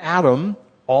as in Adam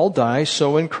all die,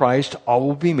 so in Christ all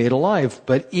will be made alive.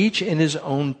 But each in his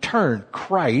own turn.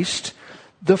 Christ,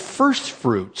 the first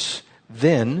fruits.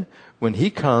 Then when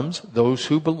he comes, those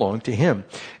who belong to him.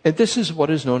 And this is what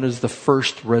is known as the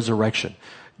first resurrection.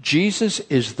 Jesus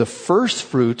is the first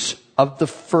fruits of the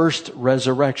first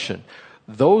resurrection.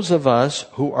 Those of us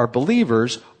who are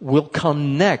believers will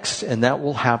come next, and that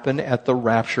will happen at the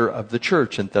rapture of the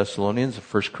church in Thessalonians and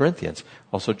 1 Corinthians,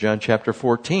 also John chapter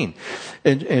 14.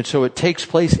 And so it takes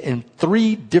place in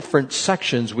 3 different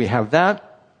sections. We have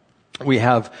that. We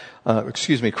have,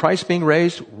 Christ being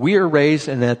raised, we are raised,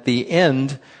 and at the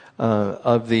end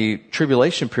of the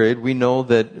tribulation period, we know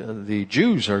that the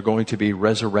Jews are going to be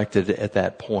resurrected at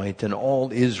that point, and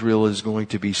all Israel is going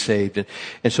to be saved.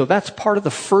 And so that's part of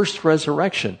the first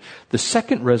resurrection. The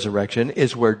second resurrection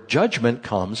is where judgment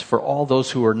comes for all those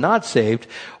who are not saved,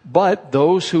 but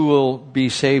those who will be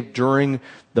saved during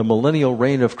the millennial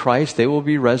reign of Christ, they will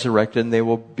be resurrected and they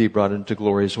will be brought into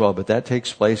glory as well. But that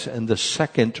takes place in the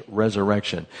second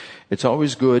resurrection. It's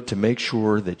always good to make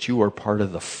sure that you are part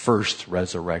of the first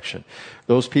resurrection.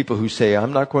 Those people who say,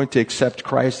 I'm not going to accept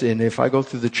Christ, and if I go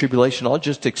through the tribulation, I'll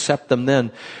just accept them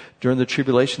then. During the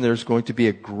tribulation, there's going to be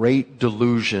a great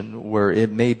delusion where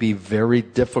it may be very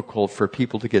difficult for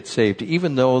people to get saved.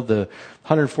 Even though the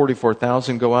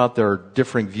 144,000 go out, there are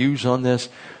differing views on this,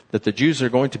 that the Jews are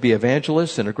going to be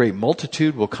evangelists and a great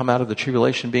multitude will come out of the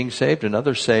tribulation being saved. And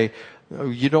others say,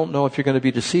 you don't know if you're going to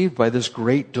be deceived by this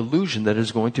great delusion that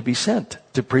is going to be sent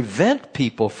to prevent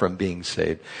people from being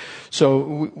saved.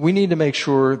 So we need to make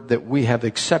sure that we have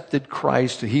accepted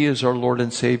Christ. He is our Lord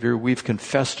and Savior. We've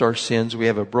confessed our sins. We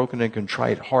have a broken and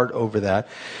contrite heart over that.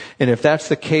 And if that's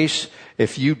the case,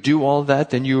 if you do all that,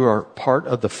 then you are part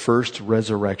of the first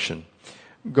resurrection.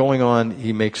 Going on,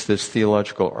 he makes this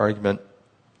theological argument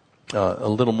a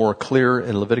little more clear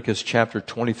in Leviticus chapter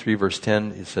 23, verse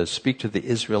 10. It says, speak to the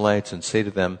Israelites and say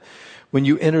to them, when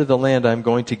you enter the land I'm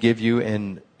going to give you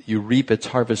and you reap its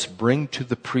harvest, bring to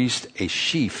the priest a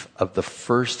sheaf of the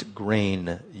first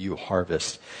grain you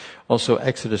harvest. Also,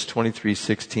 Exodus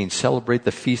 23:16, celebrate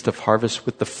the feast of harvest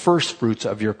with the first fruits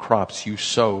of your crops you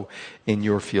sow in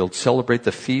your field. Celebrate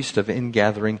the feast of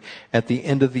ingathering at the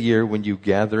end of the year when you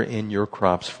gather in your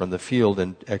crops from the field.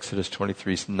 And Exodus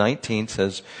 23:19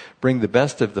 says, bring the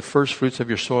best of the first fruits of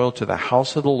your soil to the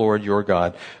house of the Lord your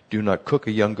God. Do not cook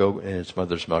a young goat in its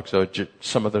mother's milk. So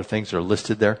some other things are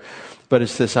listed there. But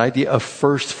it's this idea of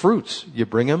first fruits. You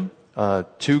bring them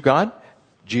to God.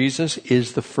 Jesus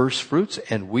is the first fruits,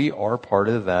 and we are part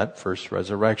of that first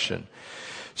resurrection.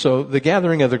 So the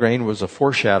gathering of the grain was a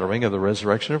foreshadowing of the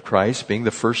resurrection of Christ, being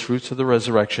the first fruits of the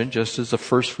resurrection, just as the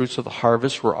first fruits of the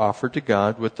harvest were offered to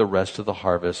God with the rest of the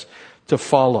harvest to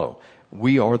follow.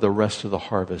 We are the rest of the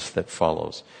harvest that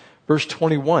follows. Verse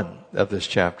 21 of this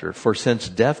chapter, for since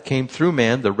death came through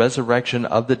man, the resurrection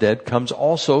of the dead comes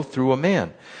also through a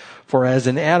man. For as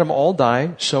in Adam all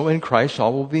die, so in Christ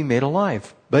all will be made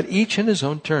alive. But each in his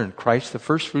own turn. Christ the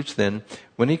first fruits then,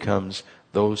 when he comes,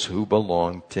 those who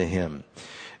belong to him.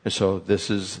 And so this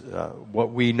is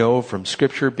what we know from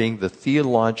Scripture being the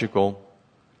theological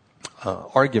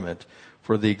argument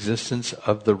for the existence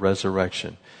of the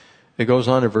resurrection. It goes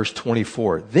on in verse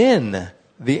 24. Then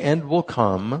the end will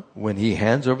come when he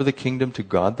hands over the kingdom to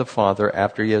God the Father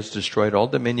after he has destroyed all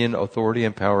dominion, authority,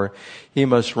 and power. He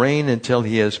must reign until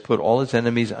he has put all his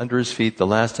enemies under his feet. The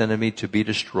last enemy to be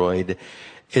destroyed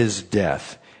is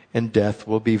death, and death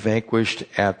will be vanquished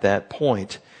at that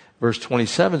point. Verse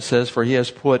 27 says, for he has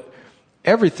put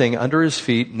everything under his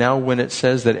feet. Now when it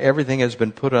says that everything has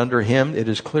been put under him, it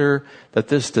is clear that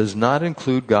this does not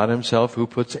include God himself, who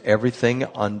puts everything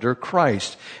under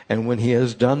Christ. And when he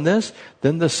has done this,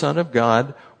 then the Son of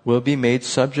God will be made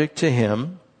subject to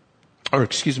him,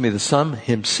 the Son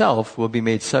himself will be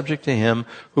made subject to him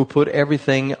who put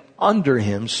everything under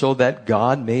him, so that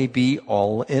God may be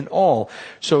all in all.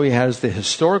 So he has the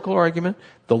historical argument,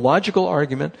 the logical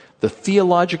argument, the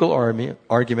theological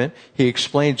argument. He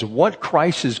explains what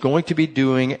Christ is going to be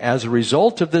doing as a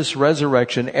result of this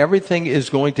resurrection. Everything is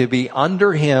going to be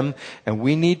under him, and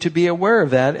we need to be aware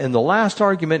of that. And the last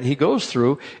argument he goes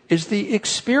through is the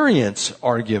experience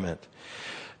argument.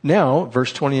 Now,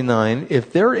 verse 29,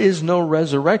 if there is no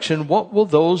resurrection, what will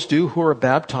those do who are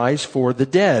baptized for the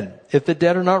dead? If the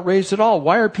dead are not raised at all,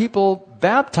 why are people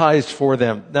baptized for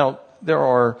them? Now, there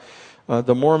are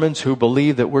the Mormons who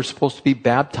believe that we're supposed to be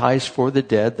baptized for the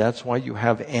dead. That's why you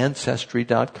have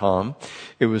Ancestry.com.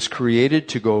 It was created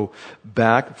to go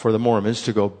back, for the Mormons,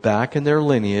 to go back in their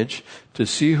lineage, to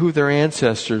see who their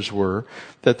ancestors were,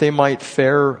 that they might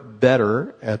fare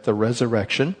better at the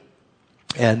resurrection.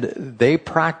 And they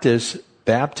practice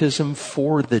baptism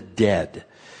for the dead.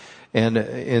 And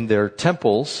in their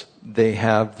temples, they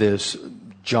have this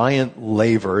giant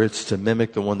laver. It's to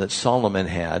mimic the one that Solomon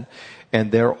had.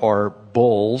 and there are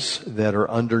bowls that are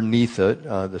underneath it,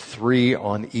 the 3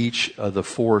 on each of the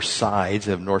 4 sides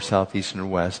of north, south, east,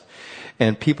 and west.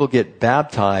 And people get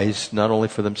baptized not only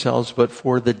for themselves, but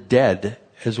for the dead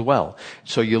as well.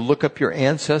 So you look up your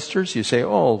ancestors, you say,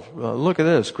 look at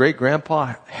this,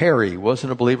 great-grandpa Harry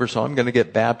wasn't a believer, so I'm going to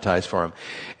get baptized for him.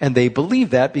 And they believe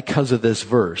that because of this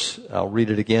verse. I'll read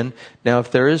it again. Now,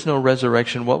 if there is no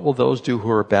resurrection, what will those do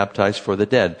who are baptized for the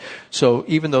dead? So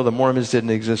even though the Mormons didn't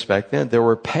exist back then, there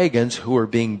were pagans who were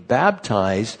being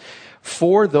baptized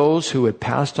for those who had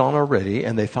passed on already,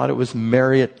 and they thought it was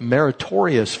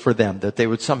meritorious for them, that they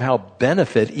would somehow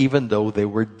benefit even though they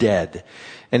were dead.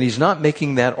 And he's not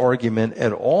making that argument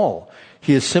at all.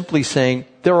 He is simply saying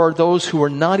there are those who are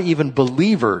not even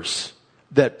believers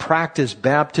that practice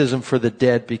baptism for the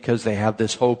dead because they have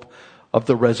this hope of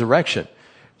the resurrection.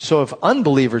 So if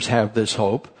unbelievers have this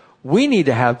hope, we need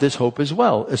to have this hope as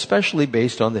well, especially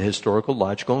based on the historical,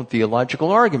 logical, and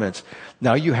theological arguments.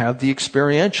 Now you have the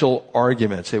experiential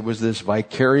arguments. It was this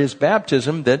vicarious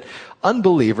baptism that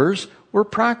unbelievers were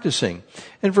practicing.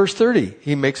 In verse 30,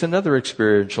 he makes another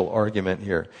experiential argument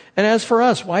here. And as for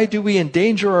us, why do we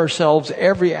endanger ourselves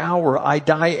every hour? I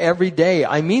die every day.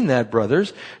 I mean that,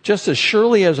 brothers. Just as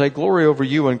surely as I glory over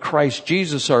you in Christ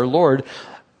Jesus our Lord,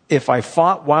 if I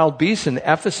fought wild beasts in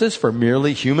Ephesus for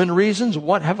merely human reasons,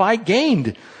 what have I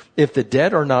gained if the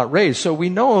dead are not raised? So we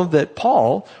know that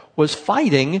Paul was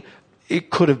fighting. It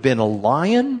could have been a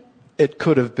lion. It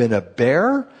could have been a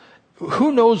bear.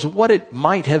 Who knows what it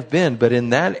might have been, but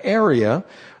in that area,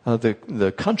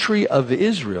 the country of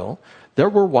Israel, there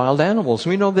were wild animals.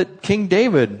 We know that King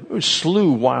David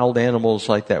slew wild animals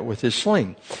like that with his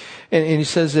sling. And he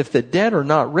says, if the dead are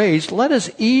not raised, let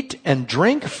us eat and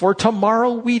drink, for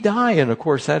tomorrow we die. And of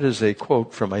course, that is a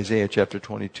quote from Isaiah chapter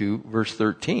 22, verse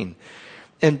 13.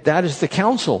 And that is the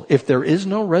counsel. If there is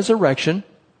no resurrection,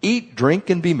 eat, drink,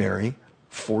 and be merry,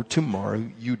 for tomorrow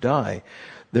you die.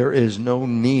 There is no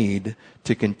need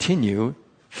to continue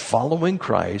following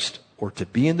Christ or to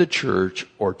be in the church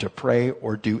or to pray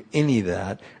or do any of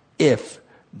that if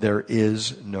there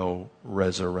is no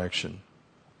resurrection.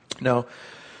 Now,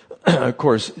 of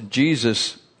course,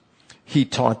 Jesus, he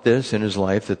taught this in his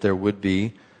life that there would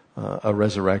be a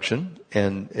resurrection.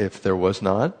 And if there was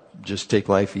not, just take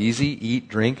life easy, eat,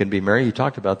 drink, and be merry. He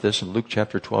talked about this in Luke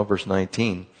chapter 12, verse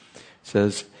 19. It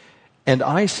says, and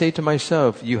I say to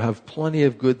myself, you have plenty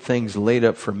of good things laid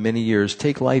up for many years.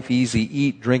 Take life easy,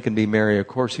 eat, drink, and be merry. Of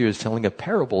course, he was telling a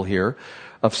parable here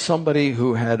of somebody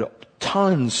who had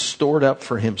tons stored up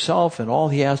for himself, and all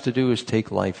he has to do is take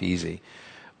life easy.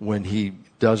 When he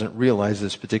doesn't realize,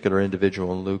 this particular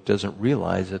individual in Luke doesn't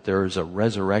realize that there is a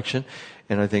resurrection.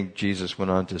 And I think Jesus went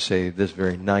on to say, this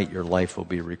very night your life will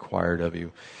be required of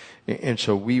you. And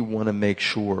so we want to make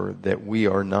sure that we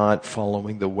are not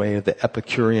following the way of the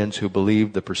Epicureans who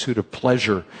believed the pursuit of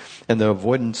pleasure and the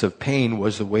avoidance of pain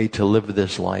was the way to live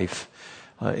this life.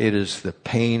 It is the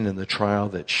pain and the trial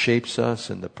that shapes us,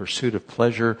 and the pursuit of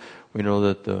pleasure. We know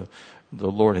that the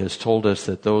Lord has told us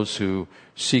that those who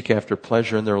seek after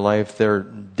pleasure in their life, they're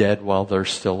dead while they're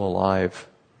still alive.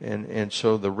 And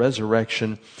so the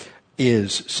resurrection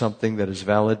is something that is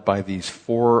valid by these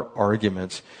 4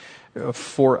 arguments.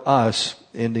 For us,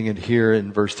 ending it here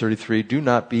in verse 33, do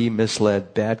not be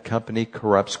misled. Bad company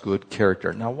corrupts good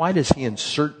character. Now, why does he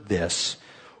insert this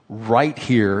right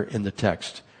here in the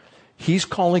text? He's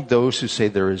calling those who say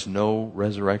there is no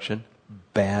resurrection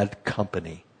bad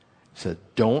company. He said,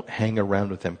 don't hang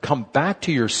around with them. Come back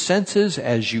to your senses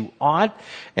as you ought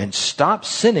and stop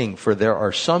sinning, for there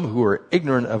are some who are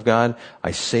ignorant of God.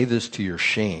 I say this to your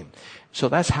shame. So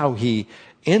that's how he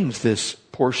ends this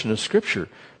portion of Scripture.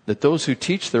 That those who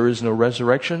teach there is no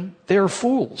resurrection, they are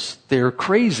fools. They are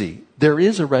crazy. There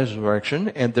is a resurrection,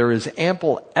 and there is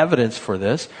ample evidence for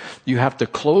this. You have to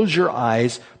close your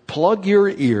eyes, plug your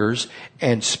ears,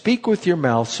 and speak with your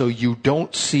mouth so you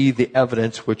don't see the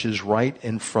evidence which is right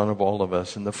in front of all of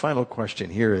us. And the final question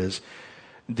here is,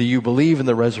 do you believe in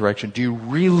the resurrection? Do you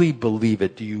really believe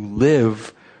it? Do you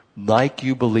live like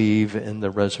you believe in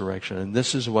the resurrection? And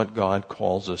this is what God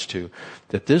calls us to.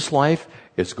 That this life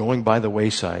is going by the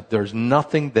wayside. There's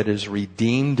nothing that is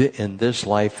redeemed in this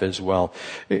life as well.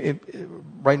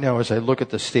 Right now, as I look at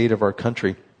the state of our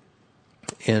country,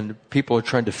 and people are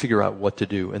trying to figure out what to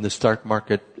do. In the stock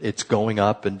market, it's going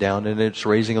up and down, and it's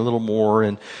raising a little more,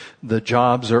 and the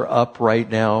jobs are up right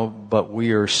now, but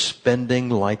we are spending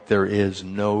like there is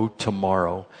no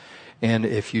tomorrow. And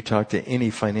if you talk to any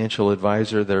financial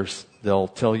advisor, they'll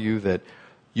tell you that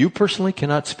you personally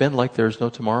cannot spend like there's no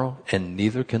tomorrow, and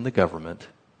neither can the government.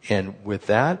 And with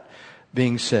that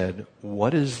being said,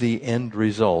 what is the end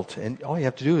result? And all you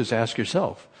have to do is ask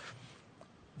yourself,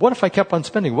 What if I kept on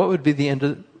spending? What would be the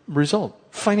end result?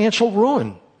 Financial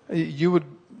ruin. You would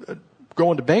go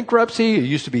into bankruptcy. It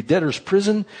used to be debtor's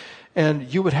prison.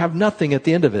 And you would have nothing at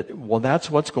the end of it. Well,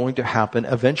 that's what's going to happen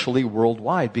eventually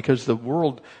worldwide, because the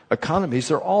world economies,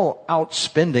 they're all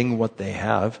outspending what they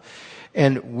have.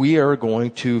 And we are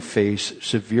going to face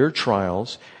severe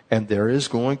trials, and there is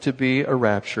going to be a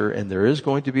rapture, and there is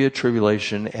going to be a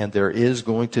tribulation, and there is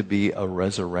going to be a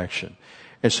resurrection.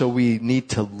 And so we need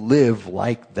to live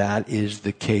like that is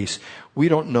the case. We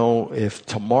don't know if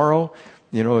tomorrow,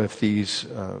 if these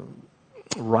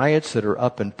riots that are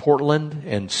up in Portland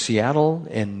and Seattle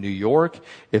and New York,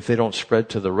 if they don't spread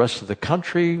to the rest of the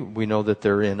country. We know that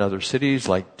they're in other cities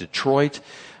like Detroit.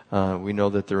 We know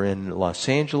that they're in Los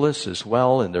Angeles as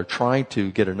well, and they're trying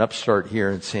to get an upstart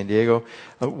here in San Diego.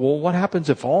 Well, what happens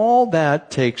if all that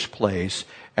takes place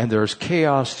and there's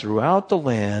chaos throughout the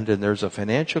land and there's a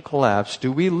financial collapse?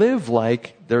 Do we live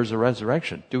like there's a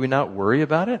resurrection? Do we not worry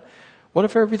about it? What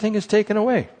if everything is taken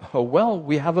away? Oh, well,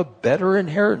 we have a better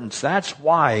inheritance. That's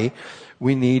why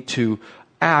we need to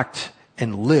act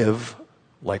and live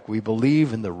like we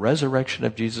believe in the resurrection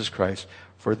of Jesus Christ.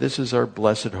 For this is our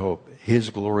blessed hope, His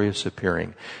glorious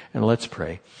appearing. And let's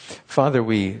pray. Father,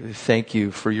 we thank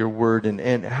you for your word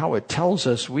and how it tells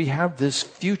us we have this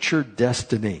future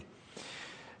destiny.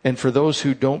 And for those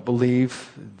who don't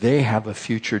believe, they have a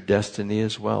future destiny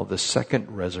as well, the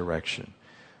second resurrection,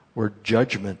 where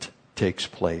judgment takes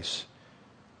place.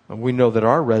 And we know that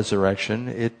our resurrection,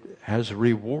 it has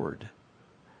reward.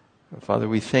 Father,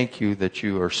 we thank you that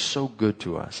you are so good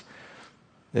to us,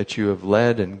 that you have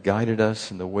led and guided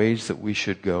us in the ways that we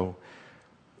should go.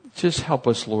 Just help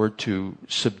us, Lord, to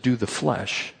subdue the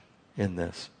flesh in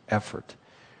this effort,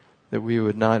 that we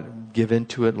would not give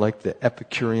into it like the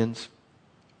Epicureans,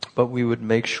 but we would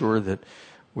make sure that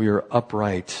we are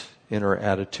upright in our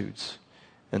attitudes,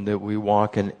 and that we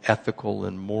walk an ethical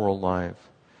and moral life.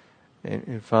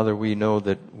 And Father, we know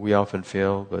that we often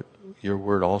fail, but your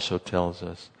word also tells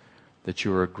us that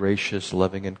you are a gracious,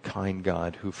 loving, and kind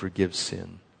God who forgives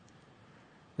sin.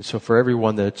 And so for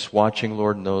everyone that's watching,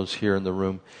 Lord, and those here in the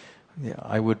room,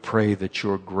 I would pray that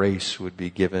your grace would be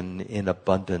given in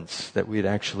abundance, that we'd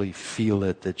actually feel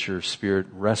it, that your Spirit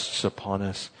rests upon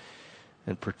us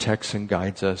and protects and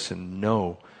guides us, and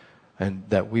know, and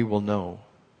that we will know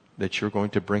that you're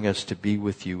going to bring us to be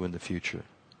with you in the future,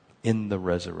 in the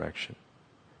resurrection.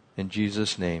 In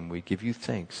Jesus' name, we give you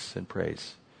thanks and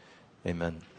praise. Amen.